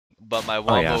but my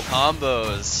wombo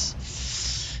combos.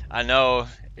 I know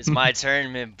it's my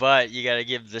tournament, but you gotta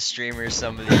give the streamers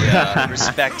some of the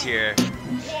respect here.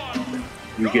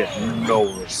 You get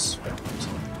no respect.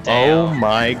 Damn. Oh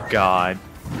my god.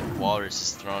 Walrus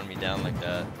is throwing me down like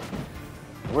that.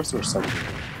 Where's the something?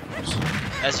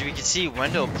 As we can see,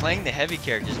 Wendell playing the heavy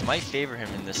characters might favor him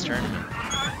in this tournament.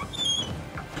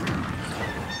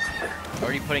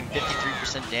 Already putting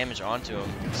 53% damage onto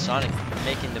him. Sonic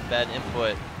making the bad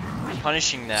input,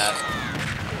 punishing that.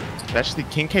 Especially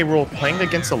King K. Rool playing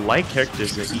against the light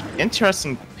characters is an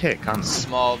interesting pick on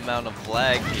Small amount of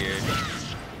lag here.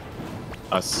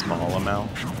 a small amount.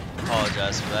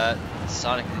 Apologize for that.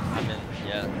 Sonic,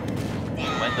 yeah.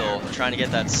 Wendell trying to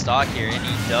get that stock here, and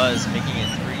he does, making it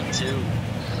 3-2.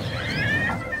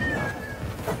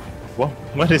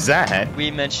 What is that? We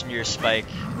mentioned your spike.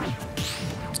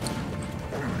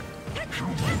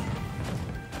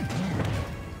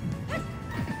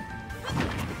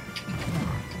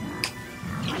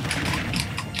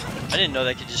 I didn't know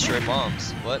that could destroy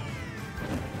bombs. What?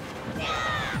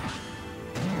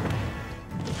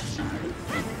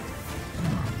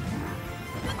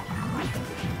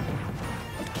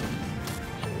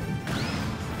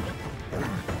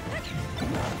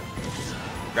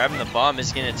 Grabbing the bomb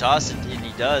is gonna toss it, and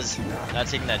he does. Not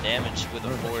taking that damage with a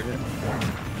forward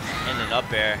and an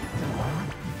up air.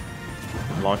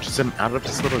 Launches him out of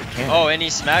his little can. Oh, and he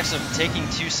smacks him, taking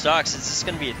 2 stocks. This is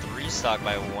gonna be a 3 stock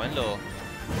by Wendell.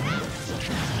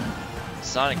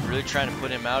 Sonic really trying to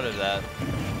put him out of that.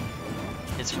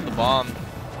 Hits with the bomb.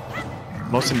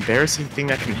 Most embarrassing thing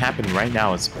that can happen right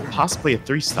now is possibly a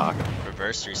 3 stock.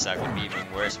 Reverse 3 stock would be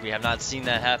even worse. We have not seen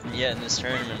that happen yet in this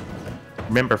tournament.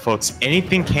 Remember, folks,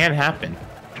 anything can happen.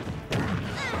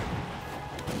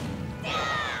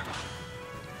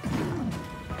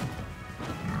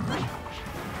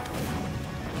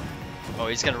 Oh,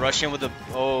 he's gonna rush in with a.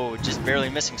 Oh, just barely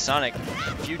missing Sonic a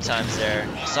few times there.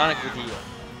 Sonic with the.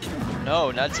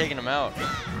 No, not taking him out.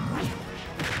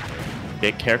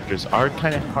 Big characters are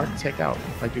kind of hard to take out,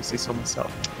 if I do say so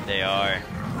myself. They are.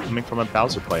 Coming from a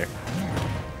Bowser player.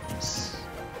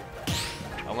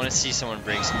 I want to see someone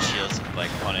break some shields and like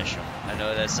punish him. I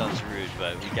know that sounds rude,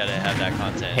 but we gotta have that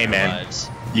content Hey in our man, lives.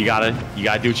 you gotta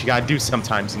do what you gotta do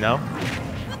sometimes, you know?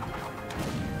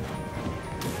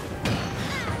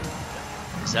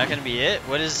 Is that gonna be it?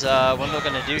 What is Wendell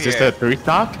gonna do Is here? this a 3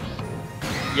 stock?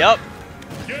 Yep.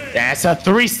 That's a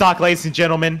 3 stock, ladies and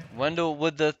gentlemen. Wendell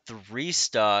with the 3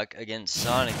 stock against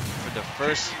Sonic for the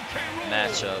first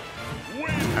matchup.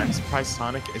 I'm surprised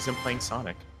Sonic isn't playing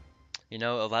Sonic. You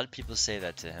know, a lot of people say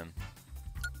that to him.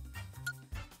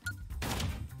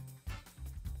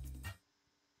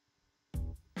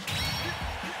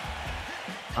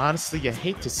 Honestly, you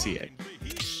hate to see it.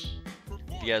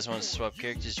 If you guys want to swap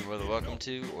characters, you're more than welcome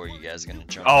to, or you guys gonna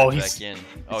jump back in.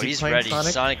 Oh, he he's playing ready.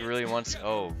 Sonic? Sonic really wants.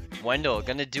 Oh, Wendell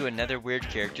gonna do another weird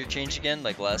character change again,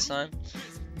 like last time.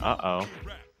 Uh-oh.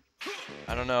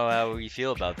 I don't know how we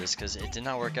feel about this because it did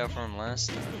not work out for him last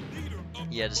time.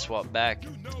 He had to swap back.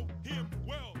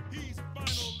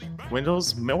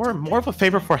 Wendell's more of a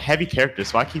favor for heavy characters,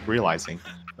 so I keep realizing.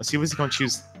 Let's see what's he gonna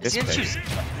choose Is this he gonna pick. choose?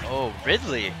 Oh,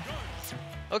 Ridley.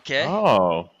 Okay.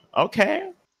 Oh,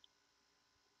 okay.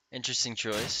 Interesting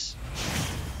choice.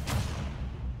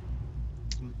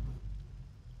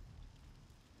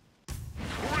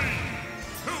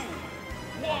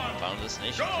 Final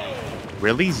destination too.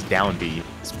 Ridley's down B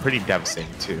is pretty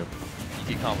devastating too.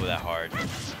 You can combo that hard.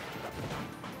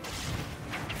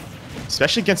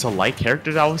 Especially against a light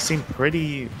character, that would seem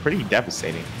pretty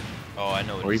devastating. Oh, I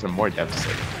know. What Or he's even gonna more do.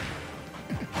 devastating.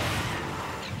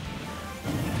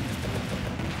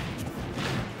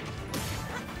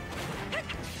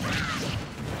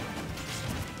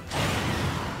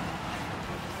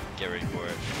 Get ready for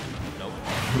it. Nope.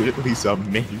 Ridley's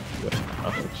amazing.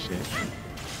 Oh shit.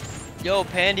 Yo,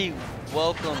 Pandy,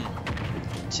 welcome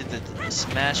to the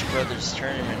Smash Brothers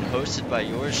tournament hosted by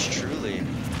yours truly.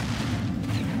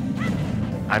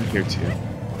 I'm here too.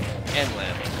 And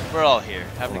Lamp. We're all here,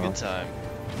 having a good time.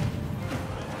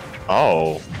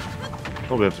 Oh. A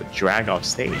little bit of a drag off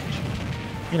stage.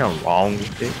 You know, wrong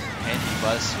with it. Pandy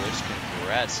bus switch,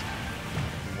 congrats.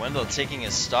 Wendell taking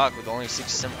his stock with only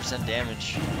 67%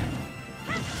 damage.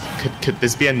 Could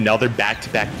this be another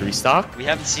back-to-back 3 stock? We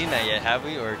haven't seen that yet, have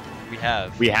we? Or we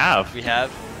have? We have. We have?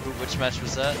 Which match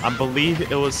was that? I believe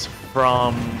it was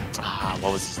from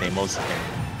what was his name? What was his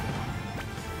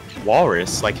name?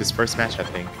 Walrus, like his first match, I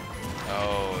think.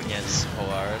 Oh, against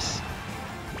Polaris.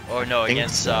 Or no, Think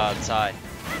against so. Ty.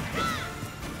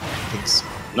 I think so.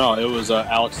 No, it was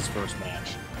Alex's first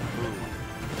match.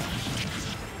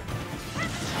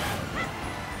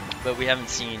 but we haven't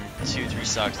seen 2-3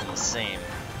 stocks in the same.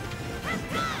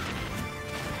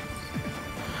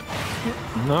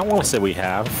 No, I want to say we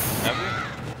have. Have we?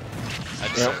 I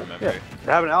just don't remember. Yeah.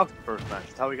 They haven't Alex the first match.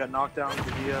 That's how we got knocked down to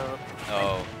the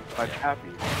Oh, by yeah. Pappy.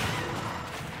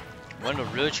 Wendell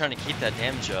really trying to keep that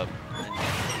damage up and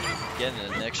getting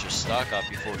an extra stock up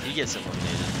before he gets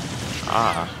eliminated.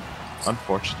 Ah,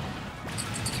 unfortunate.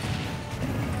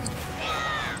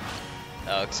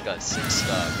 Alex got 6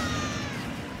 stock.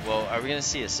 Well, are we gonna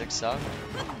see a 6 stock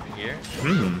here?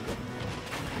 Hmm.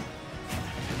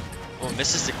 Well,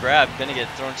 misses the grab, gonna get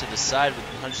thrown to the side with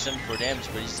 174 damage,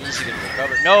 but he's easily gonna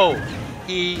recover. No!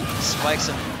 He spikes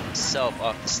himself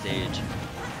off the stage.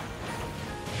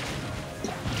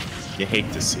 You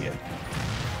hate to see it.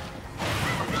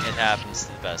 It happens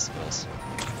to the best of us.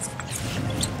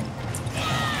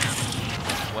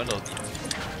 Wendell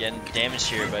getting damaged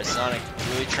here by Sonic,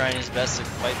 really trying his best to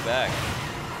fight back.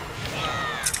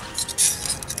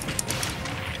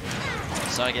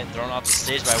 Sonic getting thrown off the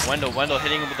stage by Wendell. Wendell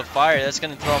hitting him with the fire. That's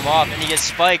going to throw him off. And he gets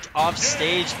spiked off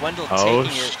stage. Wendell Oh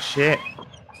taking it. shit.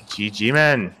 GG,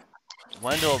 man.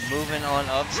 Wendell moving on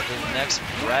up to the next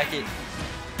bracket.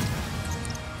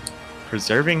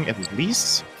 Preserving at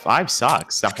least 5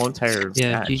 stocks that whole entire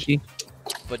Yeah, match. GG.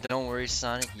 But don't worry,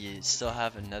 Sonic. You still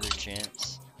have another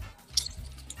chance.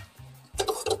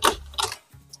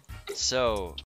 So,